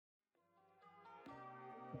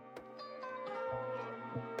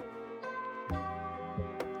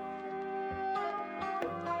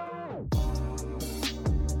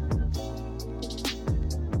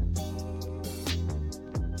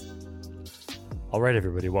All right,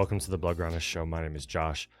 everybody, welcome to the Blaugrana Show. My name is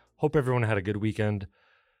Josh. Hope everyone had a good weekend,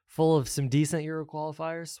 full of some decent Euro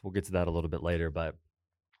qualifiers. We'll get to that a little bit later, but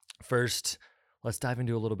first, let's dive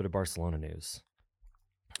into a little bit of Barcelona news.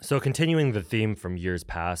 So continuing the theme from years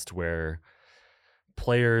past where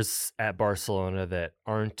players at Barcelona that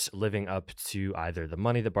aren't living up to either the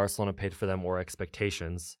money that Barcelona paid for them or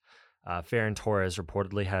expectations, Ferran Torres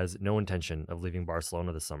reportedly has no intention of leaving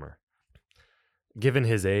Barcelona this summer. Given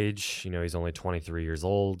his age, he's only 23 years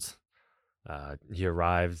old. He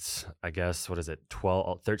arrived, I guess,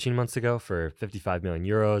 13 months ago for 55 million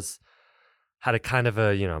euros. Had a kind of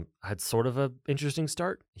had sort of a interesting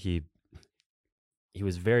start. He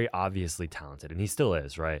was very obviously talented, and he still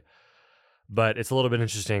is, right? But it's a little bit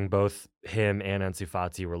interesting. Both him and Ansu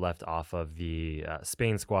Fati were left off of the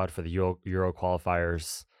Spain squad for the Euro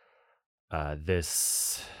qualifiers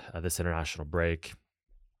this international break.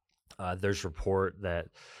 There's report that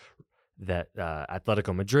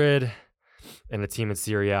Atletico Madrid and the team in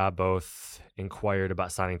Serie A both inquired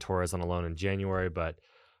about signing Torres on a loan in January, but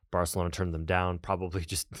Barcelona turned them down, probably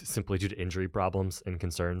just simply due to injury problems and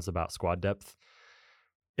concerns about squad depth.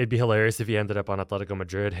 It'd be hilarious if he ended up on Atletico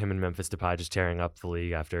Madrid, him and Memphis Depay just tearing up the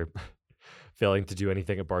league after failing to do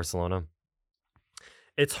anything at Barcelona.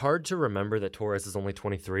 It's hard to remember that Torres is only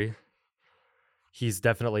 23. He's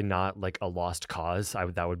definitely not like a lost cause.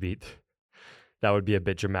 That would be a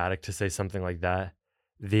bit dramatic to say something like that.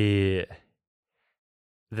 The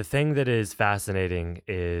thing that is fascinating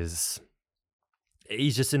is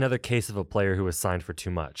he's just another case of a player who was signed for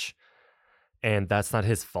too much. And that's not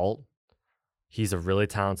his fault. He's a really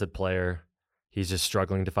talented player. He's just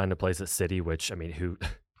struggling to find a place at City, which,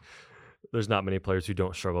 there's not many players who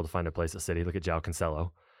don't struggle to find a place at City. Look at João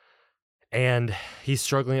Cancelo. And he's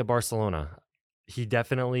struggling at Barcelona. I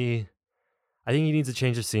think he needs a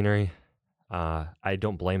change of scenery. I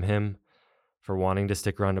don't blame him for wanting to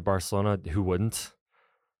stick around to Barcelona. Who wouldn't?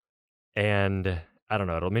 And I don't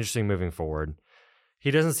know. It'll be interesting moving forward.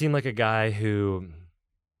 He doesn't seem like a guy who...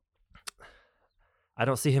 I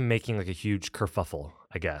don't see him making like a huge kerfuffle,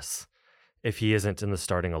 I guess, if he isn't in the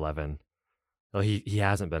starting 11. Well, he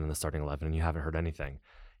hasn't been in the starting 11 and you haven't heard anything.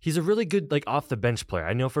 He's a really good like off the bench player.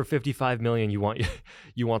 I know for 55 million you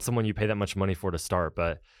want someone you pay that much money for to start,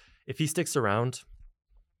 but if he sticks around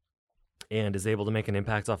and is able to make an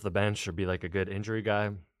impact off the bench or be like a good injury guy,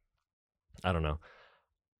 I don't know.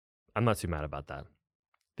 I'm not too mad about that.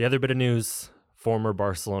 The other bit of news, former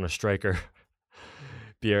Barcelona striker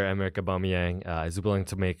Pierre-Emerick Aubameyang is willing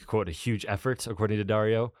to make, quote, a huge effort, according to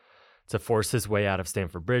Dario, to force his way out of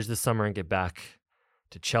Stamford Bridge this summer and get back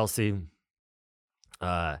to Chelsea.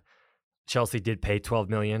 Chelsea did pay 12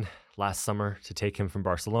 million last summer to take him from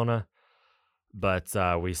Barcelona, but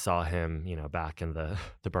we saw him, back in the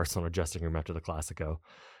Barcelona dressing room after the Clásico.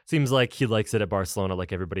 Seems like he likes it at Barcelona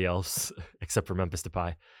like everybody else, except for Memphis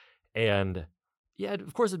Depay. And yeah,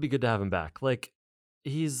 of course it'd be good to have him back. Like,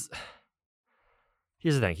 here's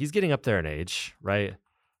the thing. He's getting up there in age, right?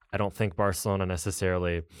 I don't think Barcelona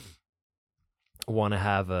necessarily want to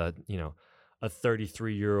have a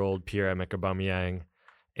 33-year-old Pierre-Emerick Aubameyang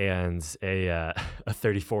and a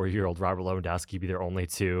 34-year-old Robert Lewandowski be their only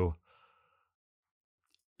two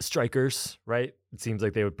strikers, right? It seems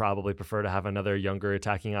like they would probably prefer to have another younger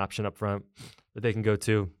attacking option up front that they can go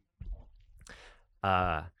to.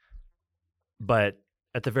 But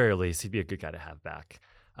at the very least, he'd be a good guy to have back.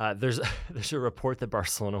 There's a report that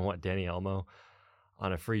Barcelona want Dani Olmo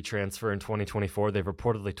on a free transfer in 2024. They've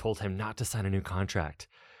reportedly told him not to sign a new contract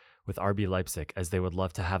with RB Leipzig, as they would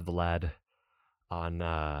love to have the lad on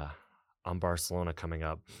Barcelona coming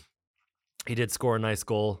up. He did score a nice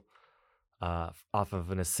goal off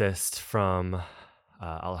of an assist from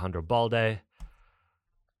Alejandro Balde.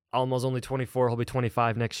 Olmo's only 24. He'll be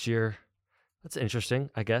 25 next year. That's interesting,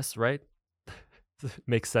 I guess, right?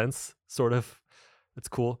 Makes sense, sort of. That's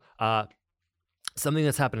cool. Something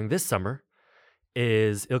that's happening this summer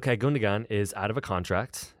is Ilkay Gundegan is out of a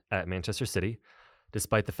contract at Manchester City,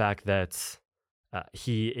 despite the fact that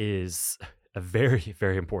he is a very,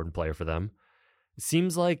 very important player for them. It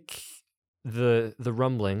seems like the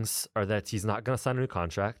rumblings are that he's not going to sign a new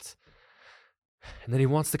contract and that he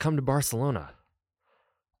wants to come to Barcelona.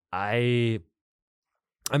 I'm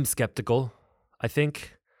skeptical. I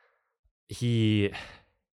think he's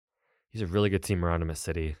a really good team around him at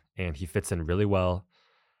City, and he fits in really well.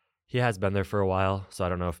 He has been there for a while, so I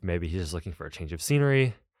don't know if maybe he's just looking for a change of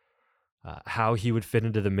scenery, how he would fit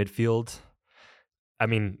into the midfield. I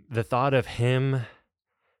mean, the thought of him,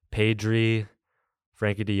 Pedri,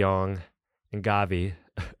 Frankie de Jong, and Gavi,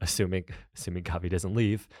 assuming Gavi doesn't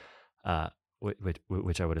leave,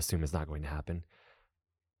 which I would assume is not going to happen.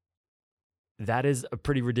 that is a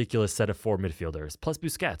pretty ridiculous set of 4 midfielders, plus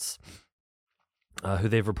Busquets, who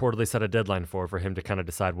they've reportedly set a deadline for him to kind of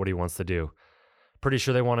decide what he wants to do. Pretty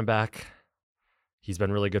sure they want him back. He's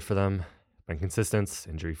been really good for them, been consistent,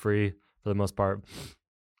 injury-free for the most part.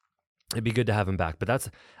 It'd be good to have him back, but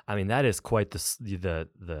that is quite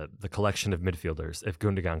the collection of midfielders if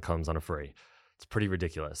Gundegan comes on a free. It's pretty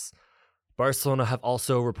ridiculous. Barcelona have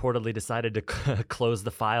also reportedly decided to close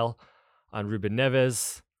the file on Ruben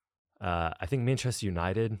Neves. I think Manchester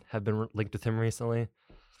United have been linked with him recently.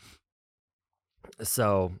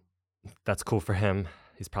 So that's cool for him.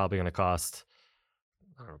 He's probably going to cost,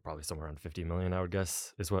 I don't know, probably somewhere around 50 million, I would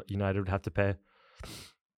guess, is what United would have to pay.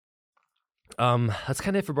 That's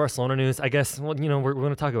kind of it for Barcelona news. I guess, we're going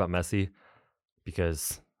to talk about Messi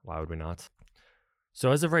because why would we not?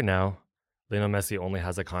 So as of right now, Lionel Messi only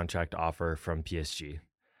has a contract offer from PSG.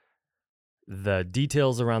 The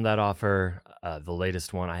details around that offer, the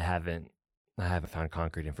latest one, I haven't found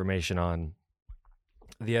concrete information on.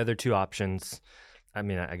 The other 2 options, I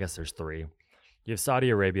guess there's 3. You have Saudi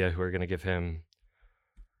Arabia, who are going to give him,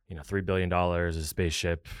 $3 billion, a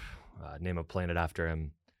spaceship, name a planet after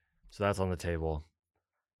him. So that's on the table.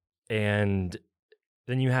 And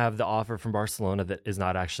then you have the offer from Barcelona that is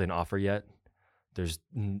not actually an offer yet. There's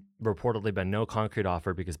reportedly been no concrete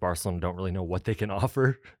offer because Barcelona don't really know what they can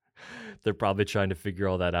offer. They're probably trying to figure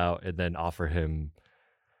all that out and then offer him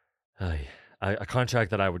a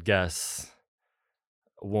contract that I would guess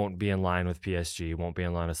won't be in line with PSG, won't be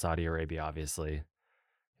in line with Saudi Arabia, obviously.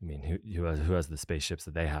 Who has the spaceships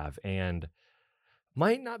that they have, and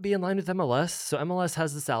might not be in line with MLS. So MLS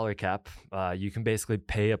has the salary cap. You can basically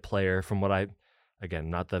pay a player from what again,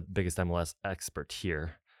 not the biggest MLS expert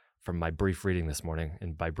here, from my brief reading this morning,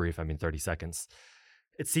 and by brief, I mean 30 seconds.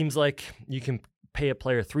 It seems like you can pay a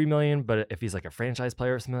player $3 million, but if he's like a franchise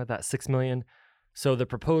player or something like that, $6 million. So the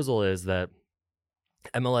proposal is that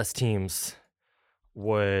MLS teams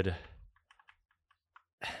would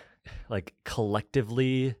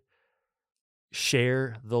collectively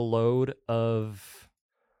share the load of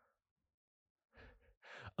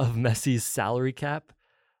Messi's salary cap.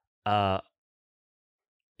 I'm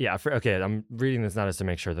reading this now just to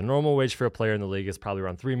make sure. The normal wage for a player in the league is probably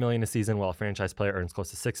around $3 million a season, while a franchise player earns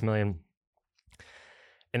close to $6 million.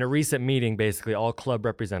 In a recent meeting, basically all club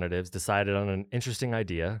representatives decided on an interesting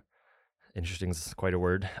idea. Interesting is quite a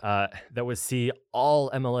word. That would see all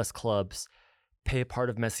MLS clubs pay a part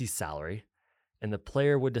of Messi's salary, and the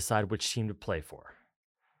player would decide which team to play for.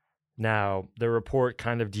 Now, the report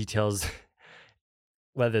kind of details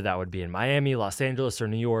whether that would be in Miami, Los Angeles, or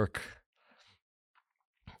New York.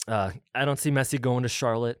 I don't see Messi going to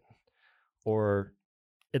Charlotte or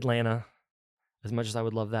Atlanta, as much as I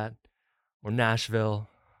would love that, or Nashville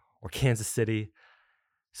or Kansas City.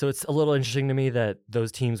 So it's a little interesting to me that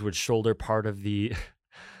those teams would shoulder part of the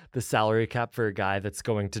salary cap for a guy that's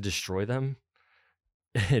going to destroy them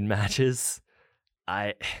in matches.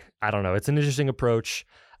 I don't know. It's an interesting approach.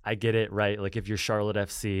 I get it, right? Like if you're Charlotte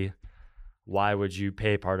FC, why would you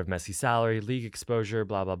pay part of Messi's salary, league exposure,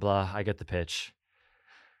 blah, blah, blah. I get the pitch.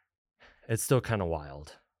 It's still kind of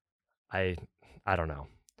wild. I don't know.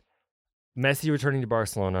 Messi returning to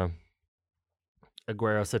Barcelona.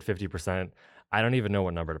 Aguero said 50%. I don't even know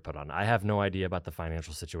what number to put on. I have no idea about the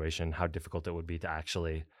financial situation, how difficult it would be to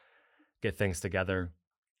actually get things together.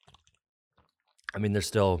 They're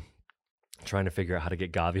still trying to figure out how to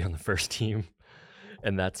get Gavi on the first team,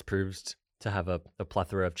 and that's proved to have a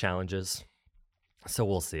plethora of challenges. So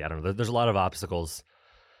we'll see. I don't know. There's a lot of obstacles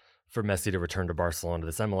for Messi to return to Barcelona.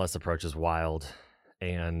 This MLS approach is wild,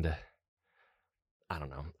 and I don't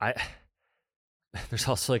know. There's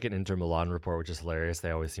also an Inter Milan report, which is hilarious.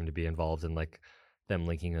 They always seem to be involved in them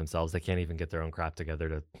linking themselves. They can't even get their own crap together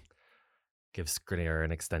to give Skriniar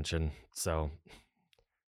an extension. So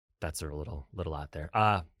that's a little out there.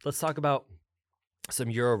 Let's talk about some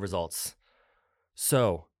Euro results.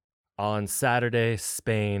 So on Saturday,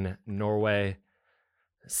 Spain, Norway.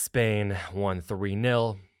 Spain won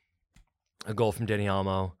 3-0. A goal from Dani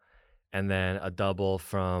Olmo, and then a double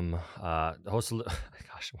from Joselu.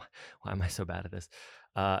 Gosh, why am I so bad at this?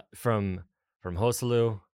 From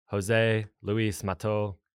Joselu, Jose Luis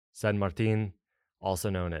Mato San Martin, also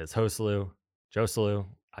known as Joselu.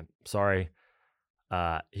 I'm sorry.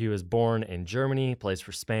 He was born in Germany, plays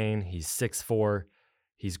for Spain. He's 6'4".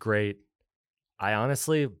 He's great. I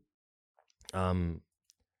honestly,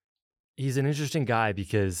 he's an interesting guy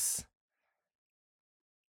because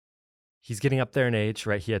he's getting up there in age,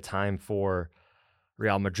 right? He had time for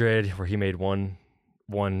Real Madrid, where he made one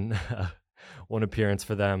appearance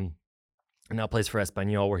for them. And now plays for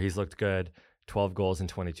Espanyol, where he's looked good. 12 goals in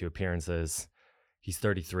 22 appearances. He's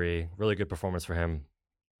 33. Really good performance for him.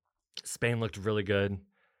 Spain looked really good.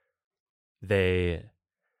 It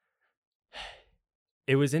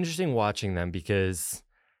was interesting watching them because,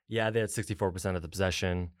 yeah, they had 64% of the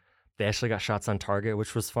possession. They actually got shots on target,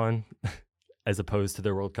 which was fun, as opposed to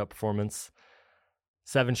their World Cup performance.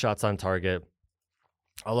 7 shots on target.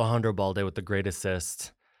 Alejandro Balde with the great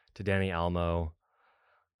assist to Dani Olmo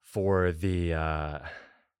for the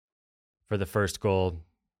first goal.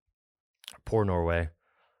 Poor Norway.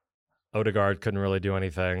 Odegaard couldn't really do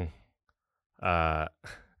anything.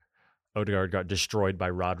 Odegaard got destroyed by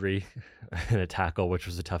Rodri in a tackle, which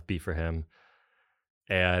was a tough beat for him.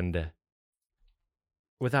 And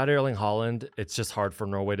without Erling Haaland, it's just hard for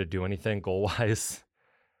Norway to do anything goal-wise.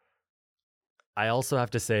 I also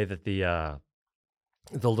have to say that the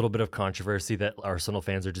little bit of controversy that Arsenal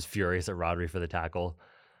fans are just furious at Rodri for the tackle,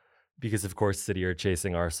 because of course City are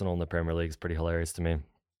chasing Arsenal in the Premier League, is pretty hilarious to me.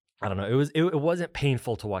 I don't know. It wasn't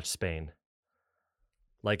painful to watch Spain.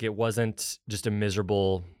 Like, it wasn't just a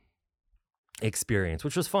miserable experience,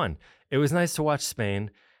 which was fun. It was nice to watch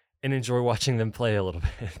Spain and enjoy watching them play a little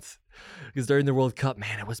bit. Because during the World Cup,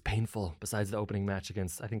 man, it was painful. Besides the opening match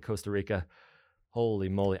against, I think, Costa Rica. Holy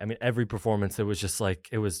moly. I mean, every performance, it was just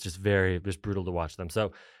brutal to watch them.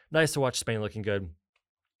 So nice to watch Spain looking good.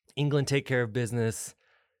 England take care of business.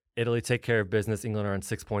 Italy take care of business. England are on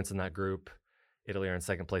 6 points in that group. Italy are in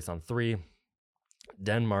second place on 3.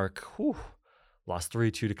 Denmark, lost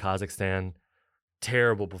 3-2 to Kazakhstan.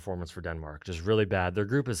 Terrible performance for Denmark. Just really bad. Their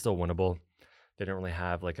group is still winnable. They don't really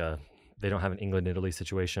have they don't have an England-Italy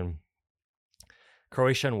situation.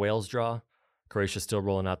 Croatia and Wales draw. Croatia still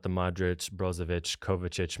rolling out the Modric, Brozovic,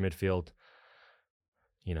 Kovacic midfield.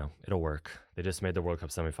 You know, it'll work. They just made the World Cup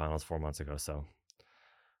semifinals 4 months ago. So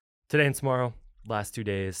today and tomorrow, last 2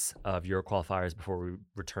 days of Euro qualifiers before we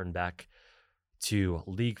return back to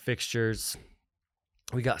league fixtures.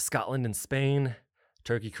 We got Scotland and Spain,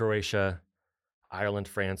 Turkey, Croatia, Ireland,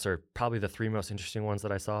 France are probably the 3 most interesting ones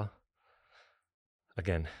that I saw.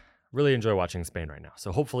 Again, really enjoy watching Spain right now.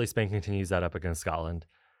 So hopefully Spain continues that up against Scotland,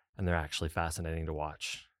 and they're actually fascinating to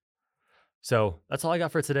watch. So that's all I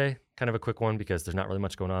got for today. Kind of a quick one because there's not really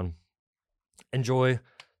much going on. Enjoy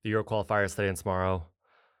the Euro qualifiers today and tomorrow.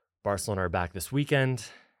 Barcelona are back this weekend,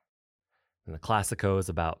 and the Clasico is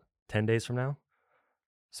about 10 days from now.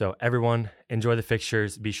 So everyone, enjoy the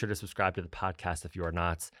fixtures. Be sure to subscribe to the podcast if you are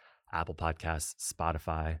not. Apple Podcasts,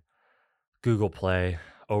 Spotify, Google Play,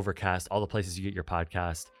 Overcast, all the places you get your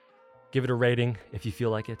podcast. Give it a rating if you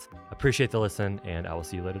feel like it. Appreciate the listen, and I will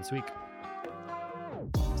see you later this week.